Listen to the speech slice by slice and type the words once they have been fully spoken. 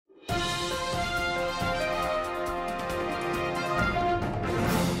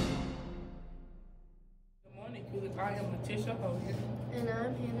Hogan. And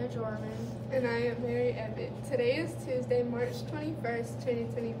I'm Hannah Jarman. And I am Mary Evett. Today is Tuesday, March 21st,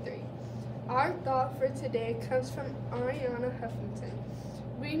 2023. Our thought for today comes from Ariana Huffington.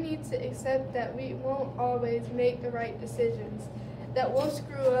 We need to accept that we won't always make the right decisions, that we'll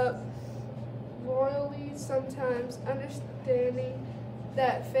screw up royally sometimes, understanding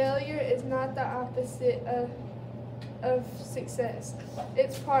that failure is not the opposite of success.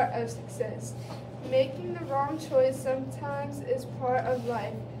 It's part of success. Making the wrong choice sometimes is part of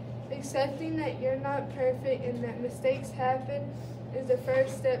life. Accepting that you're not perfect and that mistakes happen is the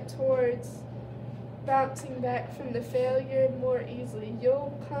first step towards bouncing back from the failure more easily.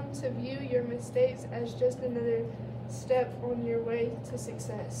 You'll come to view your mistakes as just another step on your way to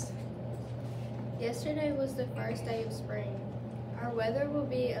success. Yesterday was the first day of spring. Our weather will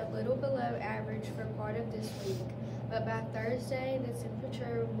be a little below average for part of this week, but by Thursday the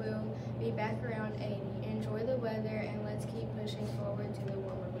temperature will be back around 80. Enjoy the weather and let's keep pushing forward to the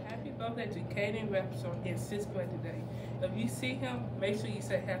warmer weather. Happy birthday to Caden Webster in 6th grade today. If you see him, make sure you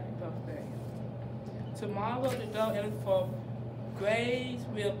say happy birthday. Tomorrow the third and fourth grades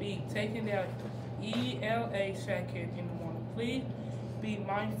will be taking their ELA check-in in the morning. Please be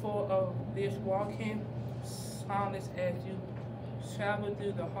mindful of this walking silence as you travel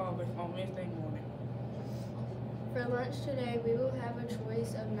through the harvest on Wednesday morning. For lunch today, we will have a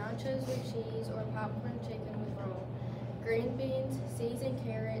choice of nachos with cheese or popcorn chicken with roll, green beans, seasoned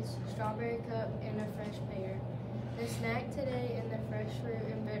carrots, strawberry cup, and a fresh pear. The snack today in the fresh fruit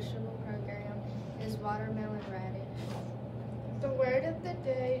and vegetable program is watermelon radish. The word of the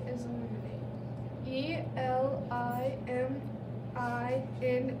day is eliminate. E-L-I-M-I-N-A-T-E.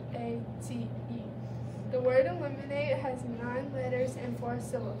 The word eliminate has 9 letters and 4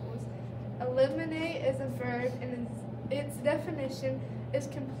 syllables. Eliminate is a verb and its definition is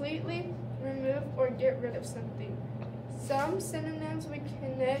completely remove or get rid of something. Some synonyms we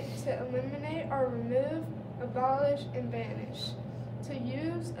connect to eliminate are remove, abolish, and banish. To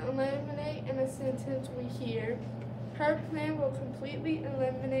use eliminate in a sentence we hear, her plan will completely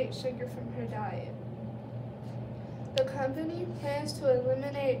eliminate sugar from her diet. The company plans to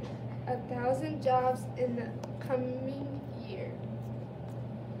eliminate 1,000 jobs in the coming year.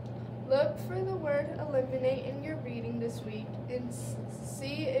 Look for the word eliminate in your reading this week and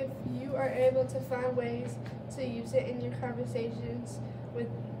see if you are able to find ways to use it in your conversations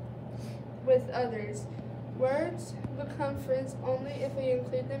with others. Words become friends only if we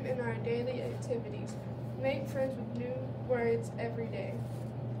include them in our daily activities. Make friends with new words every day.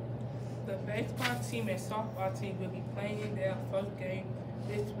 The baseball team and softball team will be playing their first game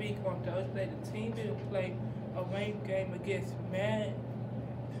this week on Thursday. The team will play a rain game against Madison.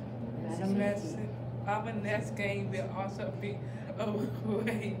 Our next game will also be a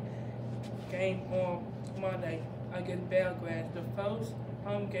away game on Monday against Belgrade. The first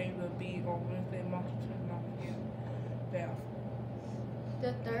home game will be on Wednesday, March 29th against Bath.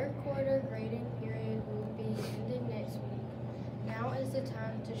 The third quarter grading period will be ending next week. Now is the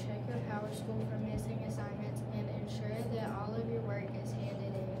time to check your PowerSchool for missing assignments and ensure that all of your work is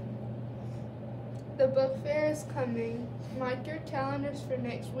handed in. The book fair is coming. Mark your calendars for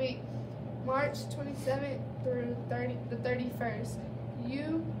next week, March 27th through the 31st.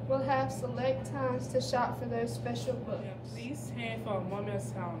 You will have select times to shop for those special books. Please stand for a moment of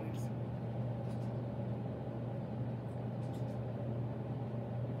silence.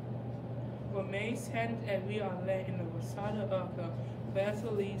 Remain standing as we are led in the recital of the Pledge of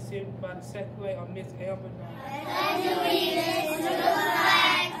Allegiance by the Secretary of Miss Amber. Pledge allegiance to the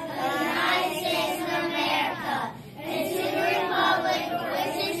flag of the United States of America and to the republic for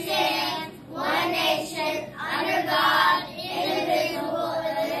which it stands, one nation, under God, indivisible,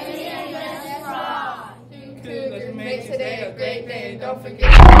 with liberty and justice for all. Cougars, make today a great day, and don't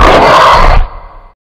forget.